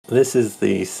This is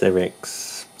the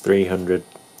Cyrix 300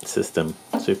 system,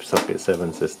 Super Socket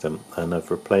 7 system, and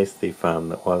I've replaced the fan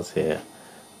that was here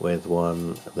with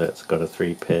one that's got a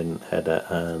 3-pin header,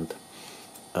 and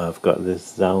I've got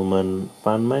this Zalman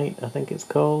FanMate, I think it's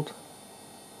called.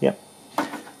 Yep.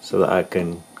 So that I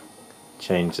can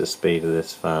change the speed of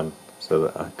this fan so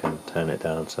that I can turn it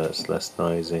down so it's less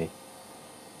noisy.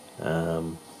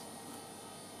 And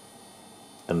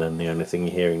then the only thing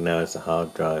you're hearing now is the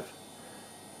hard drive,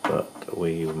 but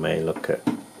we may look at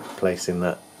placing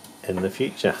that in the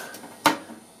future.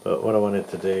 But what I wanted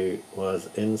to do was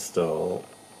install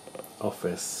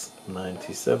Office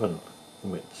 97,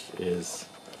 which is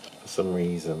for some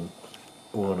reason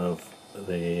one of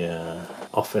the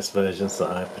Office versions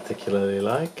that I particularly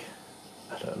like.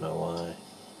 I don't know why,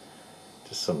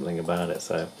 just something about it.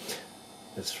 So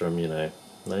it's from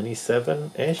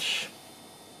 97-ish,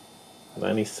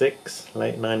 96,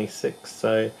 late 96,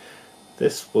 so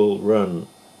this will run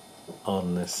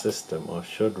on this system, or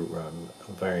should run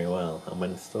very well. I'm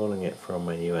installing it from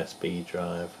a USB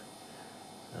drive.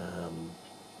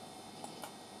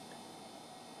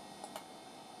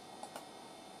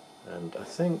 And I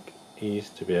think you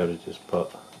used to be able to just put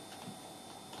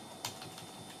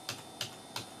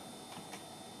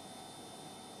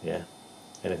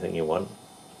anything you want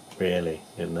really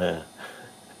in there.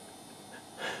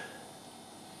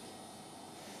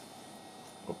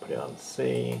 We'll put it on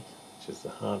C, which is the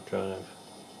hard drive.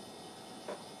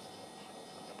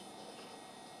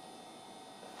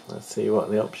 Let's see what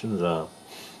the options are.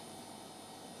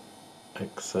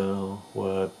 Excel,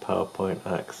 Word, PowerPoint,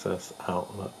 Access,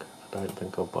 Outlook. I don't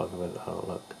think I'll bother with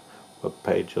Outlook. Web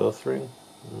page authoring?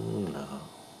 No.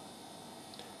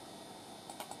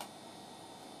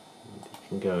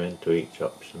 You can go into each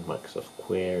option. Microsoft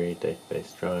Query,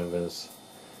 database drivers,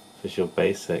 Visual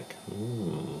Basic.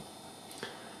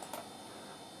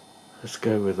 Let's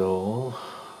go with all.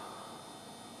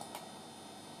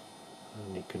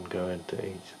 And you can go into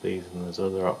each of these, and there's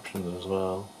other options as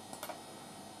well.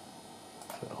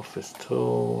 So Office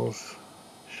Tools,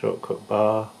 shortcut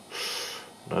bar,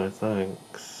 no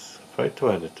thanks. Photo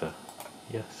editor,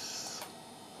 yes.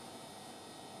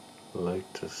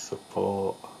 Lotus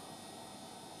support.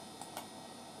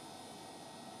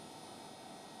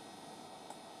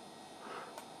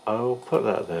 I'll put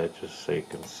that there just so you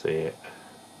can see it.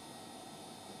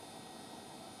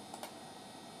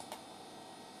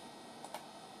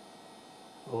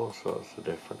 All sorts of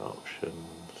different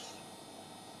options.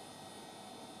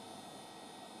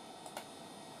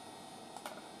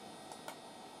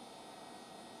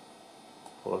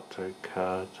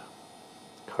 AutoCAD,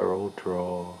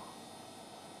 CorelDRAW,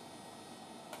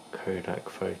 Kodak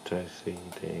Photo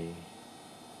CD.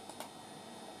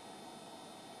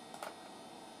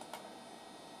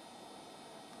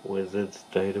 Wizards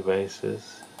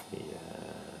databases, yeah.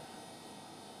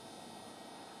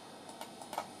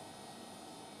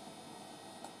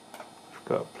 I've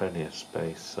got plenty of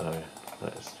space, so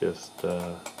let's just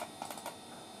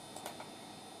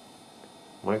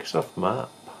Microsoft Map.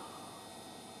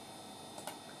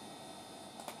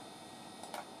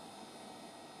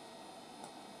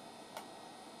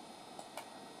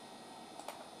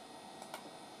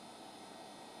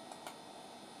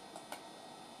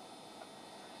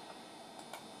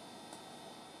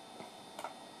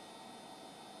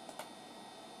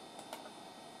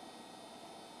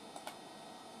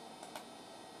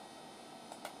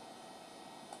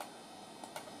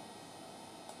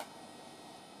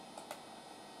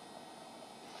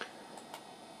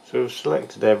 So we've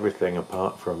selected everything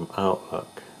apart from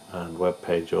Outlook and web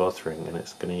page authoring, and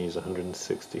it's going to use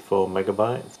 164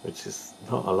 megabytes, which is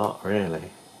not a lot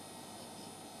really.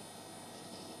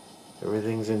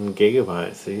 Everything's in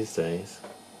gigabytes these days.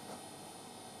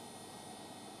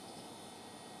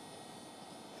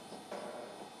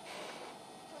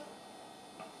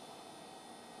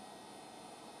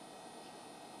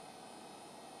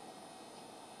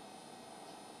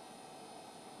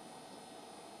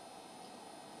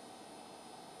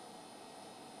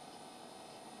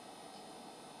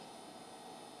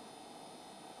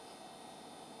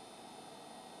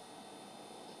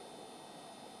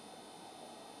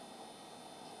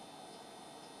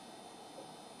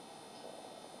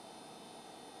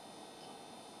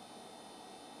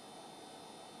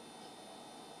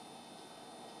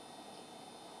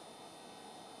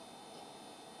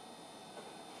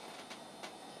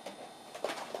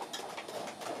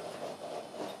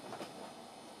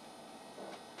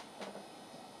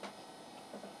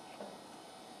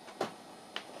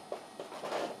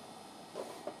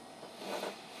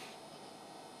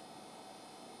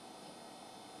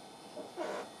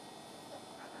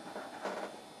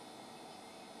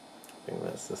 think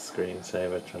that's the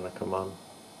screensaver trying to come on.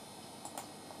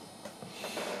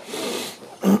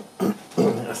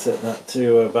 I set that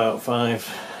to about I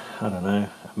don't know,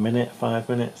 a minute, 5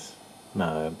 minutes?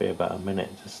 No, it'd be about a minute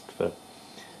just for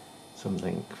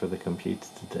something for the computer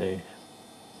to do.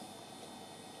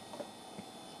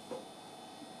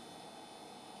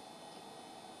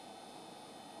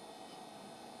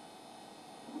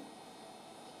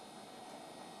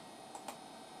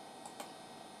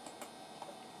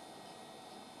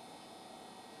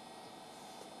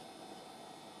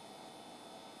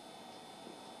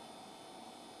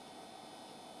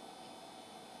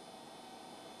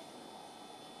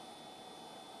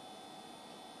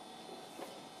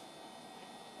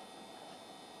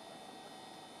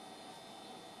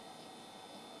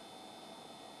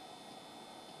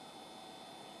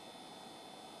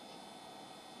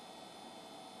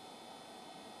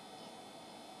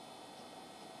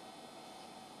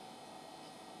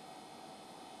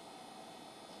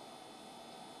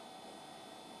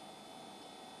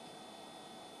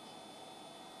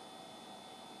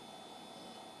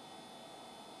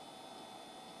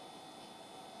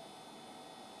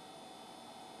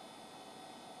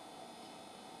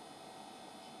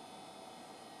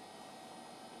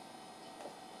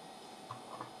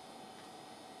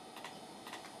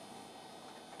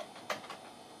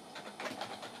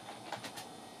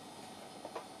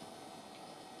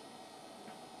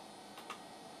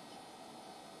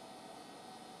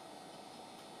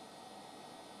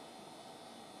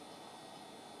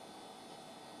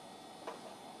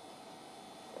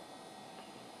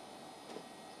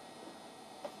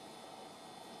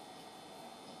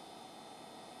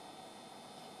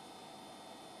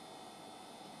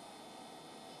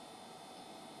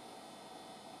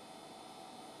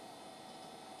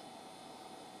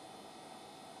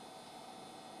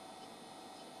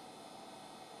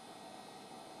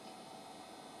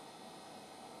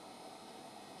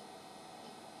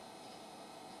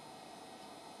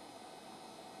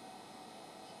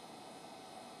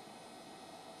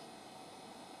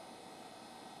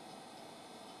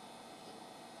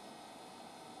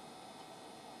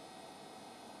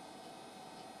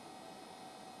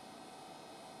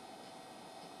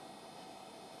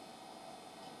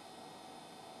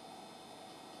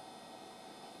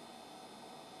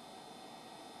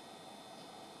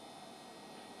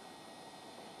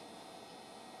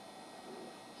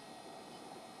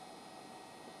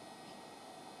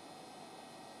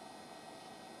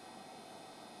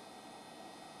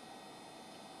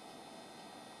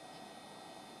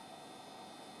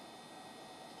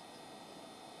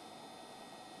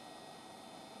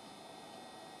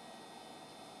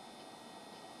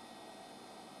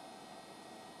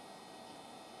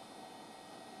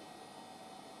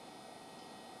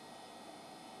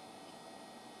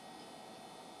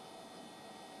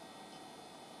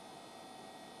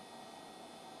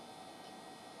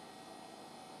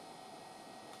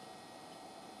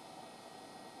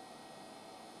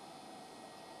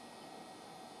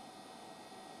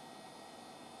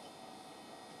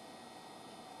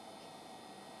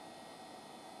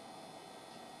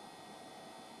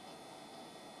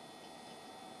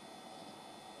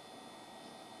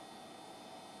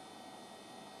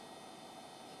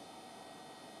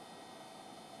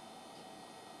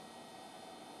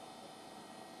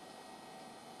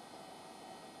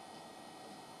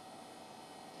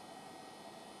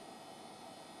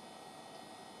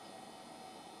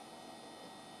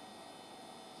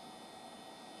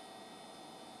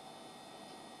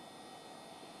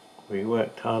 We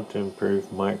worked hard to improve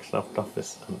Microsoft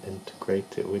Office and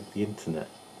integrate it with the internet.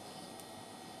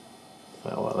 Is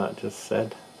that what that just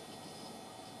said?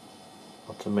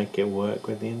 Or to make it work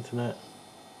with the internet?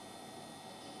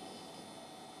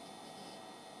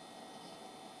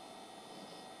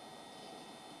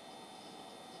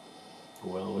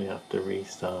 Will we have to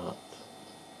restart?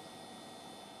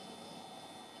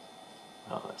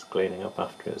 Oh, it's cleaning up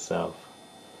after itself.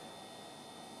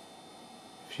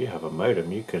 If you have a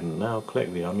modem, you can now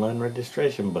click the online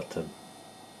registration button.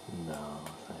 No,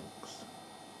 thanks.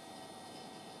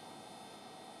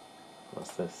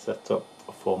 What's this? Set up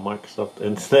for Microsoft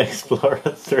Internet Explorer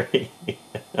 3.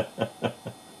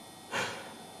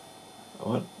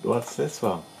 What's this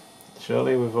one?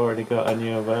 Surely we've already got a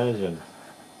newer version.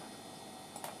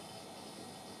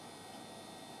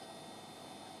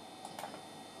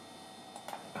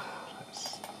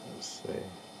 Let's see.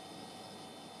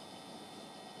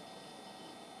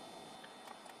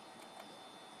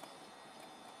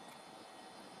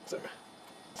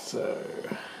 So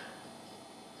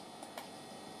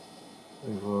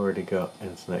we've already got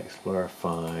Internet Explorer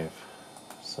 5,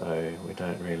 so we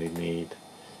don't really need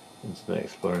Internet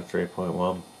Explorer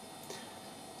 3.1.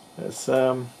 Let's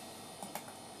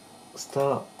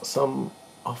start some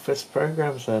Office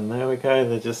programs then. There we go,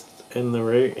 they're just in the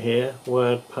root here.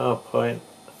 Word, PowerPoint,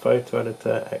 Photo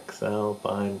Editor, Excel,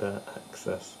 Binder,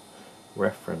 Access,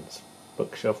 Reference,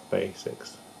 Bookshelf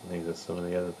Basics. These are some of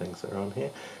the other things that are on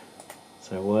here.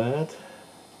 So Word.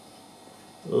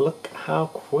 Look how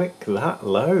quick that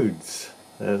loads.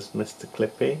 There's Mr.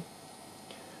 Clippy.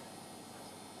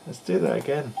 Let's do that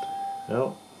again.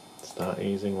 Oh, start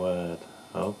using Word.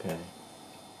 Okay.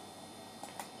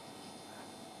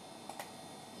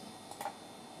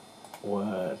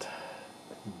 Word.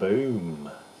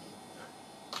 Boom.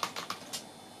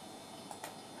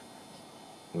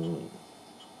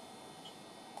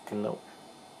 Nope.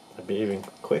 It'd be even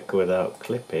quicker without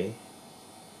Clippy.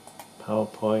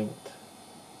 PowerPoint.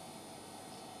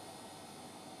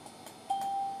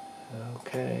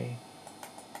 Okay.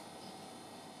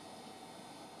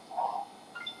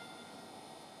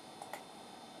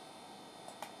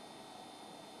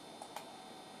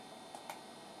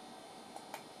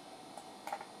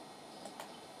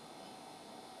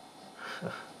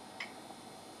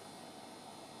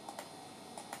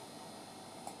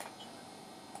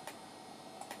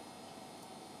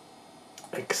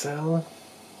 Excel.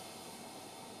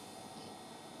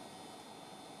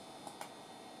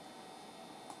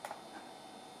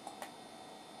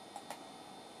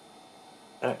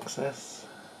 Access.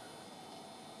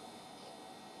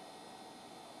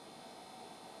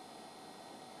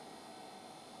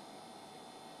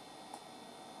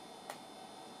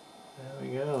 There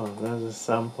we go, there's a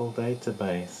sample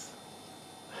database.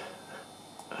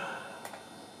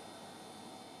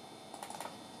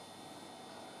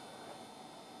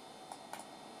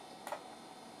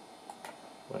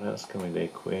 What else can we do?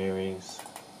 Queries.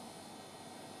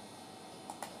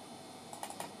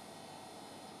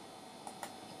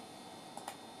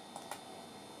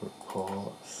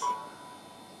 Reports.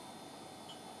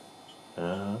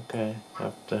 Okay,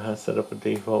 have to set up a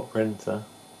default printer.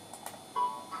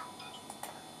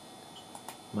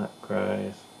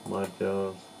 Macros,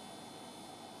 modules.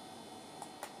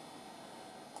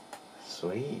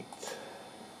 Sweet.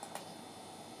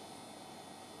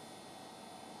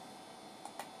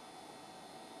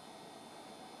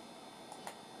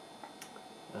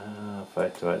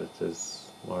 Photo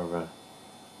editor's more of a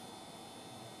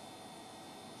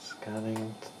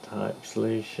scanning type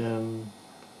solution.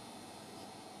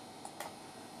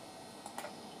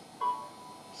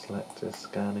 Select a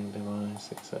scanning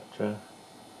device, etc.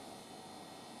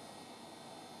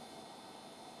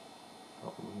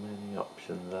 Not many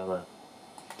options, are there?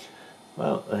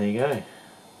 Well, there you go.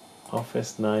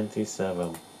 Office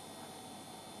 97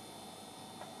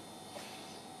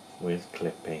 with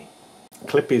Clippy.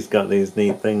 Clippy's got these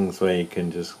neat things where you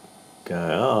can just go,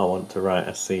 oh, I want to write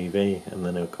a CV, and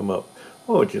then it'll come up,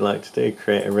 what would you like to do?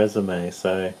 Create a resume.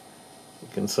 So you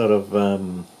can sort of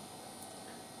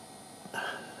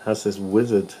has this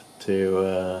wizard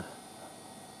to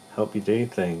help you do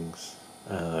things.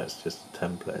 It's just a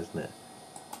template, isn't it?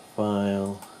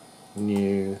 File,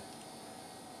 new,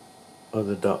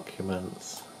 other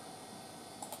documents,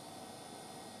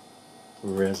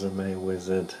 resume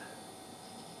wizard.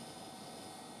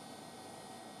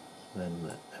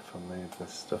 Then if I move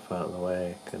this stuff out of the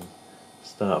way, I can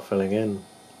start filling in,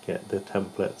 get the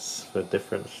templates for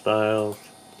different styles.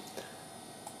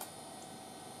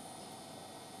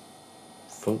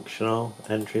 Functional,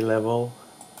 entry level,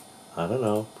 I don't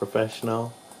know,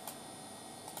 professional.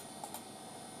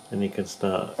 And you can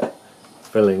start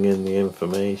filling in the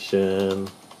information.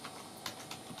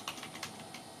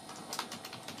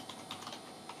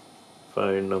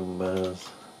 Phone numbers.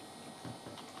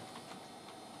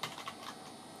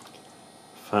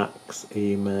 Fax,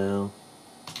 email.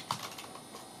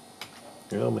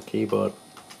 Oh, my keyboard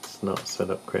is not set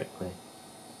up correctly.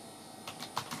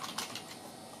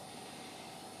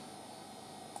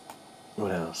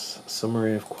 What else?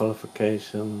 Summary of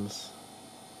qualifications.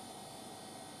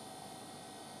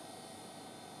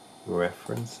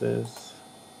 References.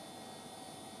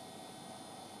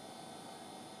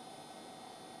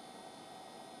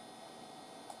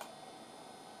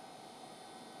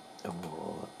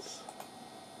 Awards.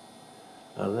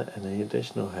 Are there any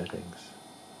additional headings?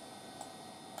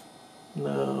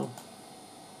 No.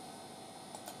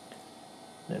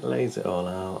 It lays it all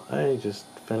out. I just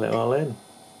fill it all in.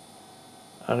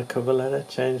 Add a cover letter,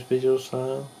 change visual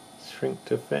style, shrink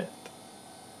to fit.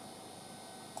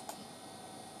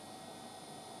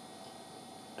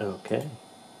 Okay.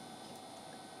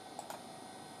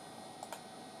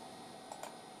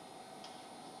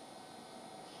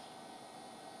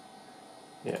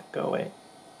 Yeah, go away.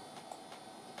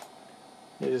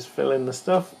 You just fill in the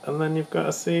stuff and then you've got a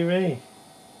CV.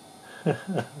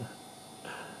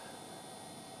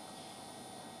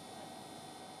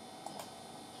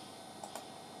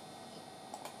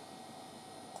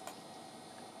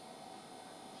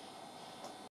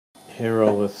 Here are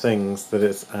all the things that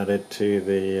it's added to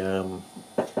the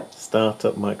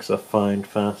startup: Microsoft Find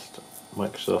Fast,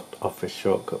 Microsoft Office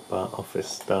Shortcut Bar, Office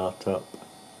Startup.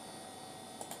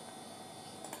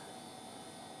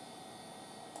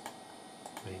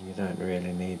 I mean, you don't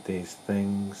really need these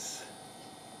things.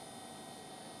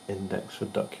 Index for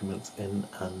documents in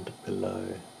and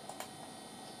below.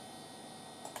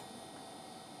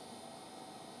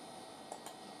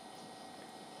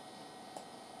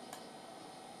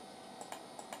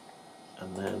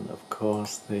 And then of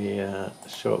course the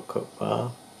shortcut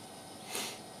bar,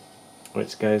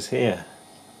 which goes here.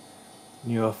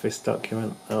 New Office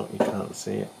document. Oh, you can't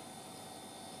see it.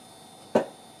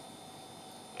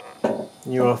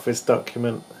 New Office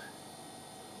document.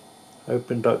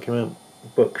 Open document.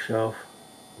 Bookshelf.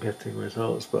 Getting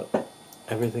results, but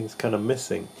everything's kind of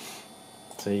missing.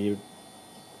 So you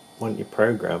want your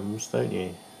programs, don't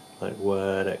you? Like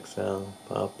Word, Excel,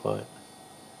 PowerPoint.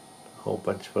 A whole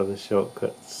bunch of other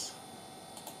shortcuts.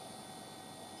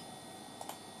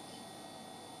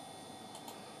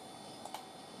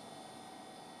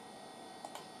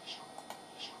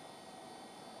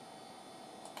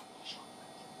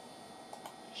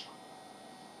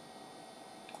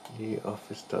 New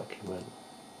Office document.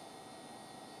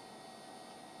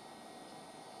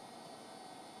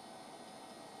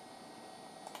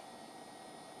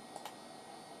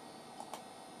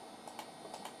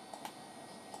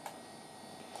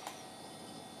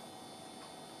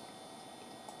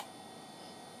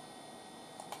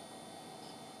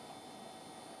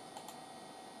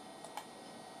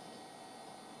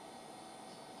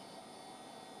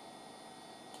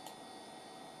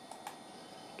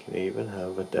 Can even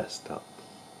have a desktop.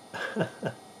 There's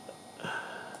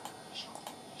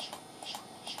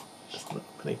not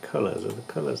many colours, are the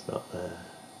colours not there?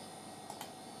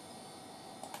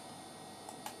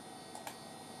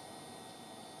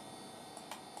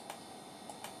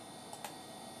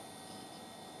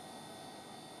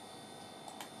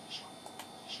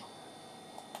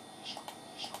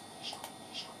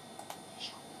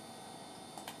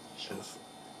 There's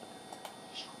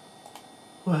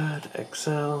Word,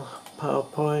 Excel,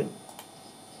 PowerPoint,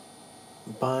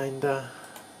 Binder,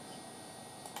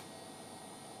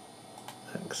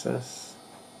 Access,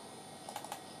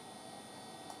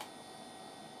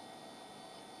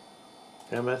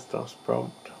 MS-DOS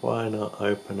prompt. Why not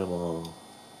open them all?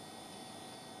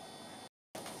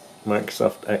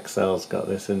 Microsoft Excel's got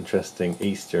this interesting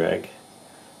Easter egg,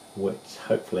 which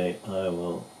hopefully I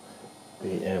will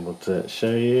be able to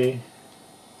show you.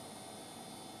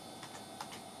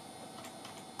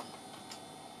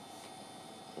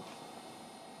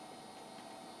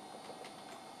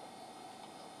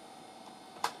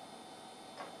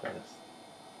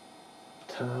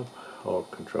 Tab or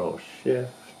Control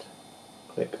Shift,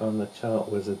 click on the chart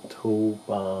wizard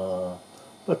toolbar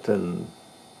button,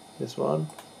 this one,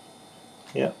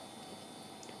 yep,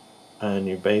 and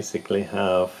you basically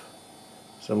have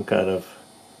some kind of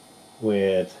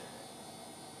weird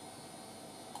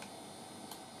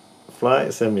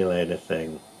flight simulator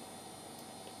thing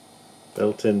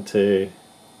built into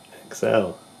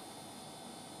Excel.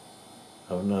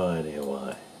 I have no idea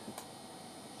why.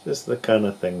 Just the kind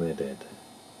of thing they did.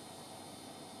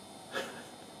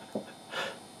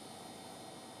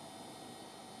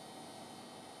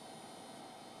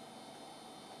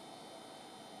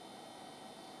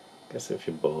 Guess if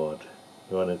you're bored,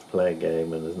 you wanted to play a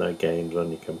game and there's no games on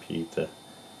your computer,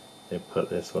 they put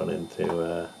this one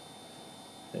into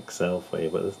Excel for you,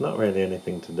 but there's not really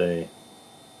anything to do.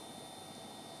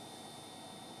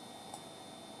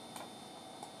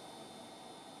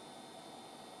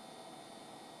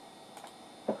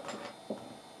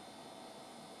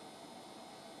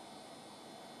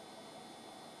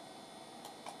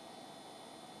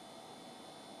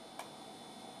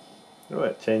 Oh,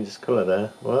 it changes colour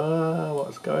there. Wow,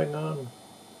 what's going on?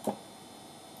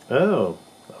 Oh,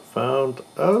 I found...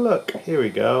 Oh look, here we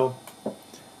go.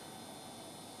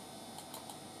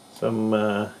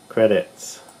 Some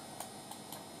credits.